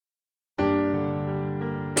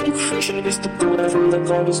New creation is the good, everything that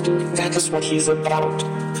God is doing. That is what He's about.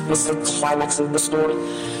 It's the climax of the story.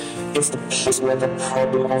 It's the place where the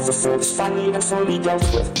problem of the fall is finally and fully dealt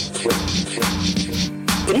with.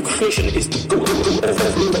 The new creation is the good,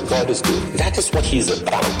 everything that God is doing. That is what He's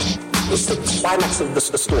about. It's the climax of the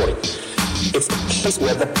story. It's the place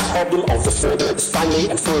where the problem of the fall is finally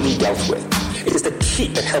and fully dealt with. It is the key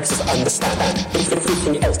that helps us understand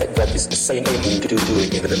everything else that God is saying and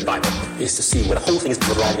doing in the Bible. Is to see where the whole thing is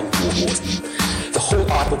driving towards. The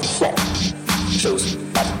whole art of the plot shows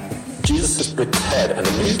that Jesus is prepared and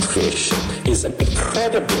the new creation is an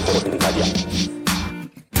incredibly important idea.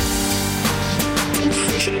 New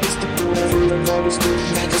creation is the good, everything that God is doing.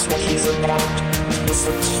 That is what He's about. It's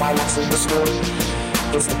the climax of the story.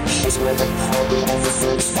 It's the place where the problem of the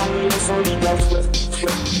fall is finally and fully dealt with.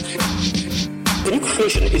 The new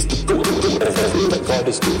creation is the good, everything that God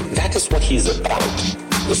is doing. That is what He's about.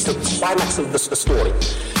 It's the climax of the story.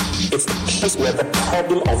 It's the place where the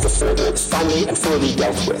problem of the fall is finally and fully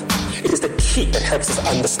dealt with. It is the key that helps us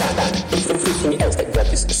understand everything else that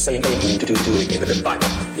God is saying and doing in the Bible.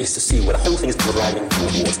 Is to see where the whole thing is driving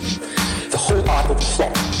towards. The whole art of the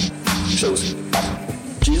plot shows that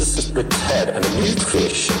Jesus is prepared and the new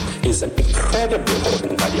creation is an incredibly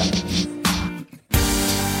important idea.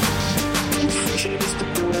 New creation is the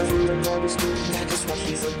good, everything that God is doing. That is what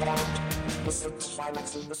He's about. It's the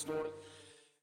climax of the story.